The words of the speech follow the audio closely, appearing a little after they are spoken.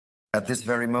At this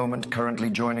very moment, currently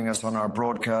joining us on our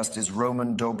broadcast is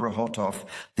Roman Dobrokhotov,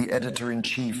 the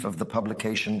editor-in-chief of the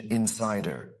publication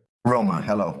Insider. Roma,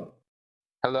 hello.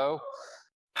 Hello.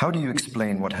 How do you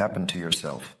explain what happened to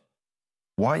yourself?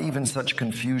 Why even such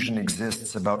confusion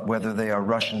exists about whether they are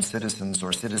Russian citizens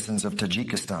or citizens of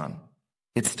Tajikistan?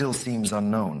 It still seems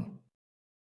unknown.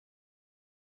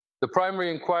 The primary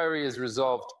inquiry is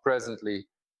resolved presently.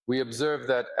 We observe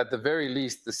that, at the very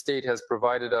least, the state has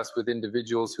provided us with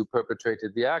individuals who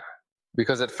perpetrated the act,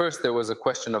 because at first there was a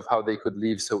question of how they could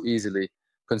leave so easily,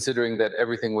 considering that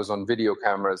everything was on video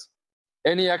cameras.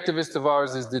 Any activist of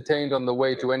ours is detained on the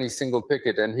way to any single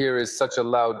picket, and here is such a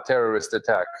loud terrorist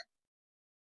attack.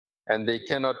 And they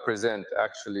cannot present,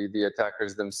 actually, the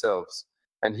attackers themselves.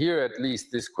 And here, at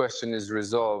least, this question is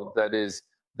resolved. That is,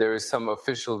 there is some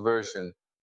official version.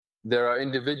 There are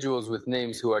individuals with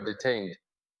names who are detained.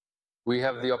 We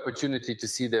have the opportunity to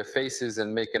see their faces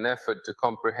and make an effort to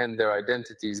comprehend their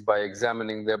identities by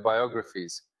examining their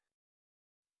biographies.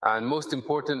 And most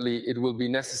importantly, it will be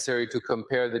necessary to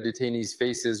compare the detainees'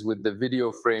 faces with the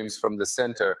video frames from the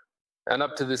center. And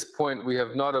up to this point, we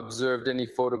have not observed any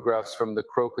photographs from the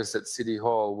Crocus at City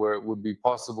Hall where it would be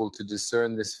possible to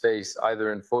discern this face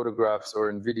either in photographs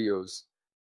or in videos.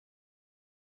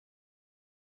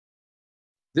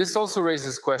 This also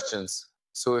raises questions.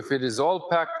 So if it is all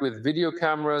packed with video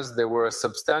cameras, there were a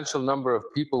substantial number of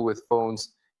people with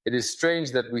phones, it is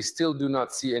strange that we still do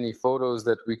not see any photos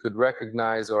that we could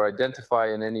recognize or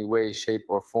identify in any way, shape,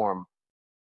 or form.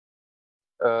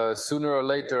 Sooner or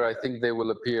later, I think they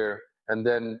will appear, and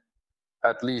then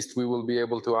at least we will be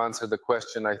able to answer the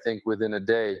question, I think, within a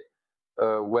day,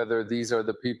 whether these are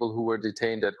the people who were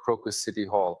detained at Crocus City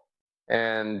Hall.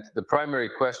 And the primary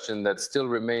question that still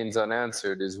remains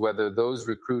unanswered is whether those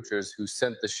recruiters who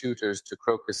sent the shooters to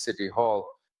Crocus City Hall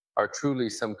are truly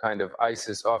some kind of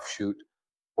ISIS offshoot,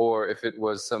 or if it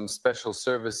was some special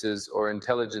services or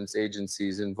intelligence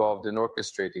agencies involved in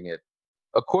orchestrating it.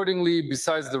 Accordingly,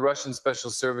 besides the Russian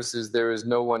special services, there is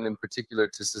no one in particular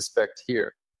to suspect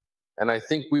here. And I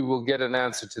think we will get an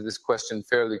answer to this question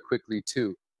fairly quickly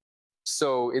too.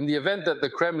 So in the event that the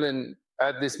Kremlin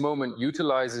at this moment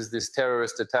utilizes this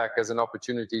terrorist attack as an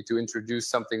opportunity to introduce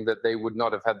something that they would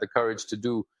not have had the courage to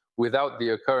do without the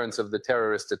occurrence of the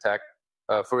terrorist attack,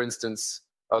 for instance,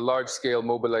 a large-scale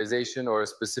mobilization or a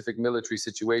specific military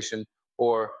situation,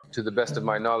 or, to the best of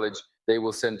my knowledge, they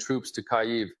will send troops to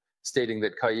Kyiv, stating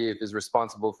that Kyiv is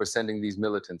responsible for sending these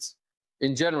militants.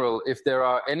 In general, if there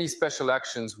are any special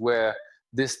actions where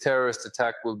this terrorist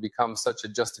attack will become such a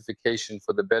justification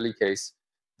for the belly case,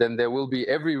 then there will be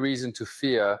every reason to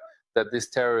fear that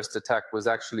this terrorist attack was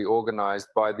actually organized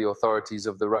by the authorities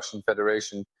of the Russian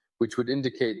Federation, which would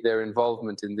indicate their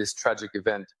involvement in this tragic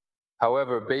event.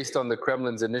 However, based on the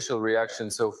Kremlin's initial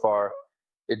reaction so far,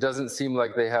 it doesn't seem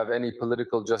like they have any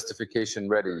political justification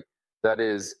ready. That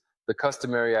is, the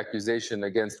customary accusation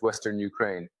against Western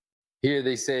Ukraine. Here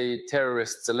they say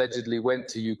terrorists allegedly went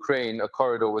to Ukraine, a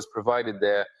corridor was provided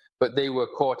there, but they were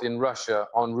caught in Russia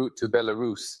en route to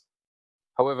Belarus.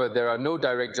 However, there are no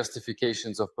direct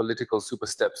justifications of political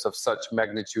supersteps of such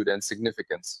magnitude and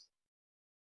significance,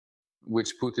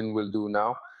 which Putin will do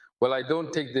now. Well, I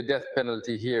don't take the death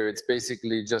penalty here. It's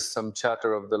basically just some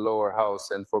chatter of the lower house,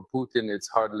 and for Putin, it's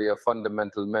hardly a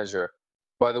fundamental measure.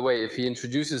 By the way, if he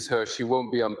introduces her, she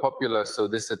won't be unpopular, so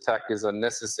this attack is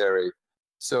unnecessary.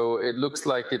 So it looks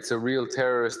like it's a real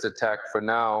terrorist attack for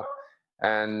now,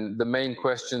 and the main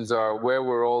questions are, where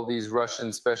were all these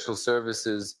Russian special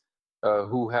services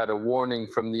who had a warning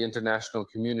from the international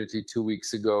community 2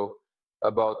 weeks ago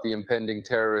about the impending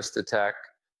terrorist attack?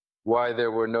 Why there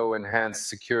were no enhanced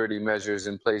security measures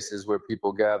in places where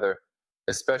people gather,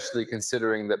 especially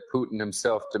considering that Putin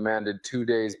himself demanded 2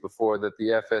 days before that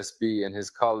the FSB and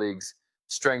his colleagues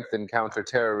strengthen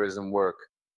counterterrorism work.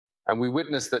 And we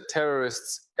witness that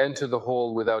terrorists enter the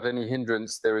hall without any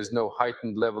hindrance. There is no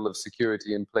heightened level of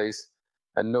security in place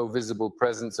and no visible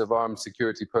presence of armed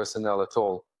security personnel at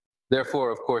all.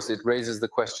 Therefore, of course, it raises the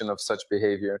question of such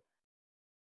behavior.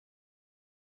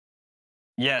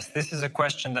 Yes, this is a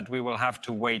question that we will have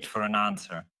to wait for an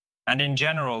answer. And in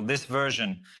general, this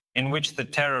version, in which the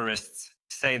terrorists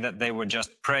say that they were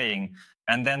just praying,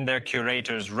 and then their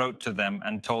curators wrote to them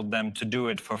and told them to do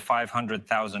it for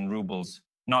 500,000 rubles,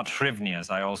 not hryvnia, as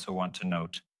I also want to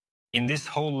note. In this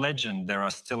whole legend, there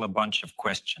are still a bunch of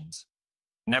questions.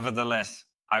 Nevertheless,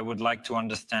 I would like to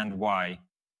understand why.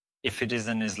 If it is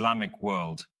an Islamic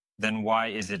world, then why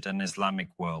is it an Islamic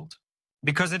world?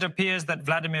 Because it appears that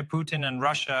Vladimir Putin and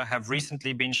Russia have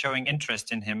recently been showing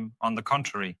interest in him, on the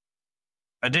contrary.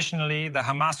 Additionally, the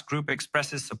Hamas group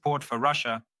expresses support for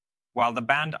Russia, while the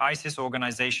banned ISIS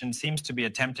organization seems to be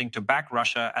attempting to back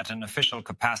Russia at an official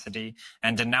capacity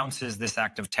and denounces this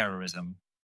act of terrorism.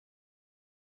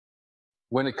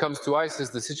 When it comes to ISIS,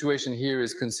 the situation here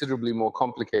is considerably more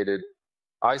complicated.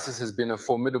 ISIS has been a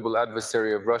formidable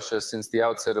adversary of Russia since the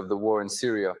outset of the war in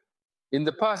Syria. In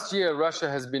the past year, Russia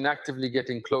has been actively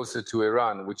getting closer to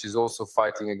Iran, which is also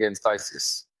fighting against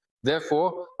ISIS.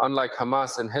 Therefore, unlike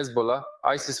Hamas and Hezbollah,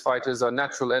 ISIS fighters are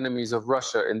natural enemies of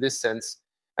Russia in this sense,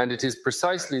 and it is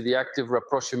precisely the active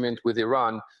rapprochement with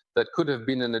Iran that could have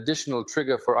been an additional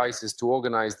trigger for ISIS to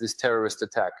organize this terrorist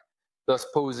attack, thus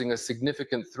posing a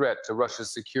significant threat to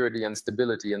Russia's security and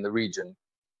stability in the region.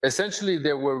 Essentially,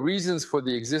 there were reasons for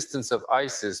the existence of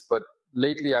ISIS, but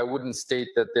lately I wouldn't state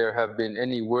that there have been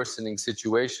any worsening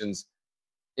situations,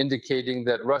 indicating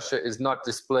that Russia is not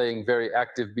displaying very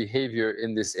active behavior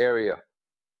in this area.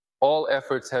 All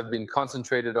efforts have been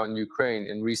concentrated on Ukraine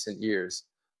in recent years.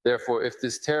 Therefore, if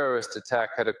this terrorist attack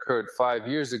had occurred 5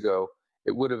 years ago,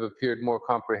 it would have appeared more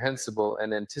comprehensible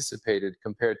and anticipated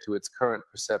compared to its current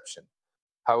perception.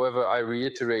 However, I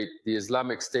reiterate, the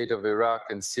Islamic State of Iraq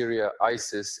and Syria,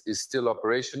 ISIS, is still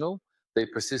operational. They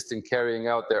persist in carrying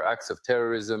out their acts of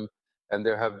terrorism, and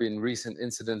there have been recent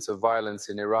incidents of violence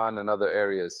in Iran and other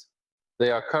areas. They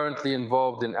are currently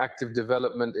involved in active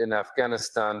development in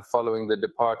Afghanistan following the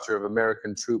departure of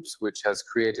American troops, which has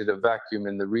created a vacuum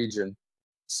in the region.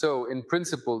 So, in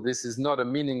principle, this is not a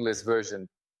meaningless version.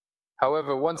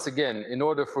 However, once again, in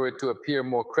order for it to appear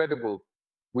more credible,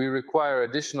 we require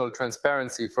additional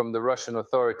transparency from the Russian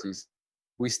authorities.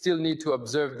 We still need to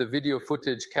observe the video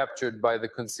footage captured by the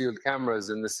concealed cameras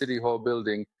in the City Hall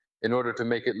building in order to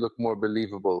make it look more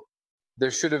believable.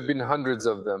 There should have been hundreds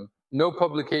of them. No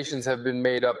publications have been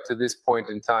made up to this point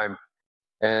in time.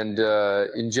 And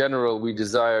in general, we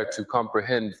desire to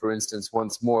comprehend, for instance,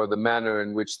 once more, the manner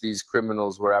in which these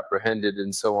criminals were apprehended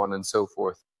and so on and so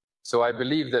forth. So I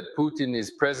believe that Putin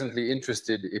is presently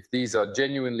interested, if these are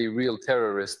genuinely real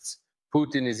terrorists,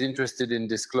 Putin is interested in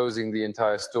disclosing the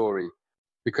entire story.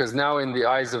 Because now in the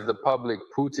eyes of the public,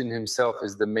 Putin himself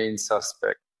is the main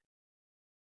suspect.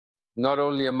 Not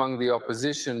only among the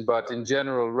opposition, but in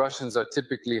general, Russians are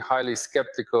typically highly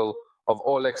skeptical of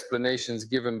all explanations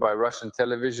given by Russian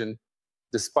television,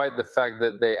 despite the fact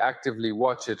that they actively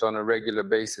watch it on a regular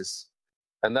basis.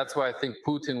 And that's why I think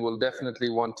Putin will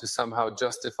definitely want to somehow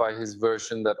justify his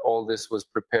version that all this was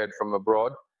prepared from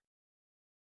abroad.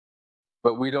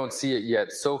 But we don't see it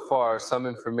yet. So far, some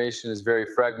information is very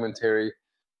fragmentary.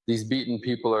 These beaten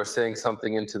people are saying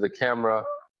something into the camera,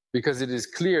 because it is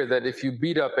clear that if you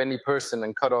beat up any person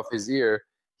and cut off his ear,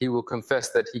 he will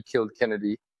confess that he killed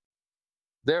Kennedy.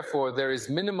 Therefore, there is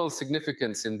minimal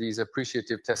significance in these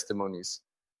appreciative testimonies.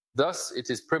 Thus, it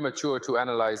is premature to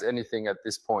analyze anything at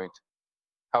this point.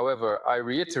 However, I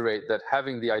reiterate that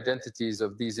having the identities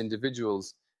of these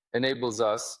individuals enables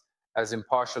us, as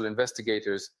impartial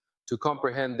investigators, to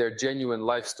comprehend their genuine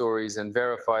life stories and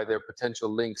verify their potential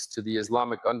links to the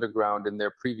Islamic underground in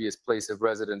their previous place of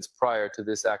residence prior to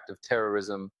this act of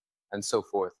terrorism, and so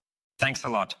forth. Thanks a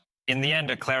lot. In the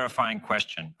end, a clarifying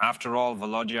question. After all,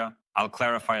 Volodya, I'll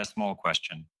clarify a small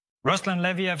question. Ruslan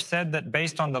Leviev said that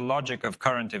based on the logic of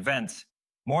current events,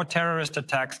 more terrorist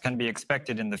attacks can be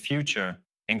expected in the future,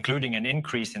 including an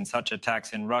increase in such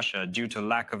attacks in Russia due to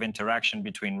lack of interaction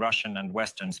between Russian and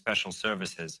Western special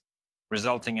services,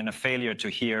 resulting in a failure to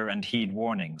hear and heed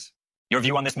warnings. Your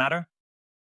view on this matter?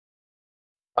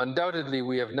 Undoubtedly,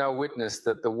 we have now witnessed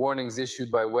that the warnings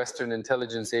issued by Western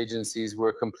intelligence agencies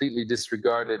were completely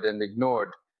disregarded and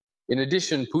ignored. In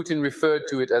addition, Putin referred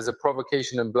to it as a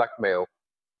provocation and blackmail.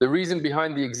 The reason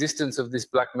behind the existence of this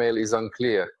blackmail is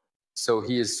unclear. So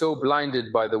he is so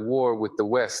blinded by the war with the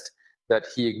West that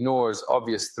he ignores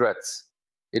obvious threats.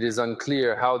 It is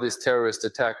unclear how this terrorist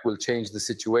attack will change the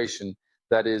situation.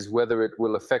 That is, whether it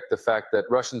will affect the fact that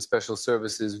Russian special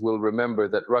services will remember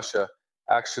that Russia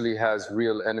actually has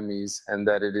real enemies and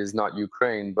that it is not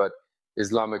Ukraine, but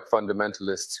Islamic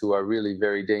fundamentalists who are really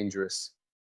very dangerous.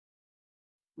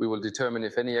 We will determine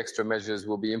if any extra measures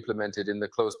will be implemented in the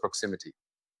close proximity.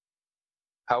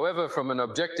 However, from an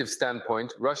objective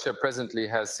standpoint, Russia presently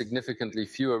has significantly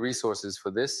fewer resources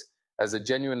for this, as a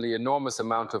genuinely enormous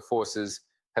amount of forces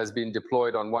has been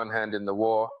deployed on one hand in the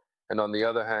war and on the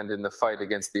other hand in the fight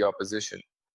against the opposition.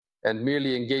 And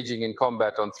merely engaging in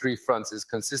combat on three fronts is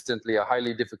consistently a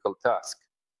highly difficult task.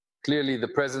 Clearly, the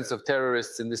presence of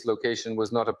terrorists in this location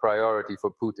was not a priority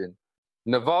for Putin.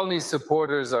 Navalny's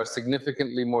supporters are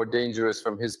significantly more dangerous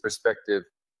from his perspective.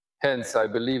 Hence, I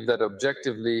believe that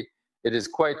objectively, it is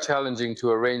quite challenging to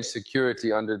arrange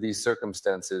security under these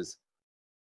circumstances.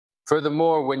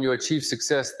 Furthermore, when you achieve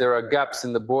success, there are gaps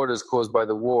in the borders caused by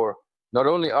the war, Not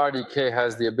only RDK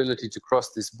has the ability to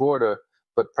cross this border,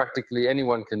 but practically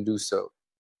anyone can do so.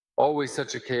 Always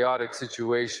such a chaotic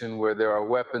situation where there are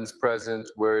weapons present,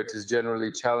 where it is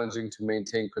generally challenging to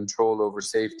maintain control over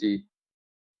safety.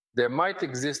 There might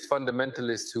exist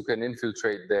fundamentalists who can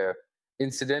infiltrate there.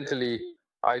 Incidentally,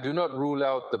 I do not rule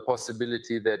out the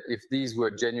possibility that if these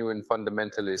were genuine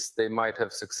fundamentalists, they might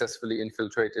have successfully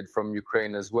infiltrated from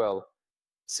Ukraine as well,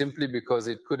 simply because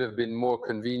it could have been more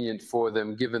convenient for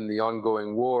them given the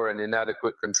ongoing war and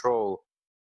inadequate control.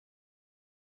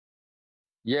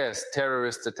 Yes,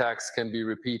 terrorist attacks can be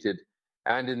repeated,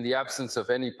 and in the absence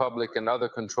of any public and other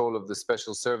control of the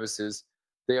special services,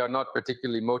 they are not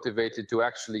particularly motivated to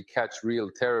actually catch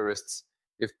real terrorists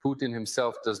if Putin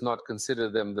himself does not consider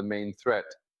them the main threat.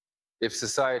 If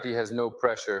society has no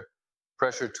pressure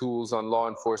tools on law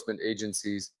enforcement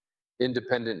agencies,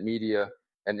 independent media,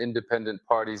 and independent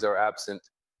parties are absent,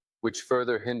 which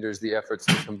further hinders the efforts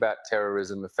to combat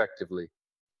terrorism effectively.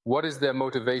 What is their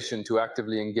motivation to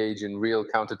actively engage in real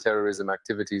counterterrorism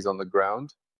activities on the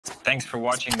ground? Thanks for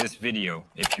watching this video.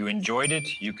 If you enjoyed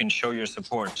it, you can show your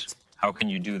support. How can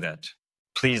you do that?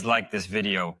 Please like this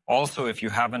video. Also, if you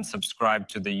haven't subscribed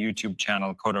to the YouTube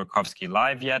channel Khodorkovsky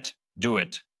Live yet, do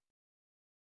it.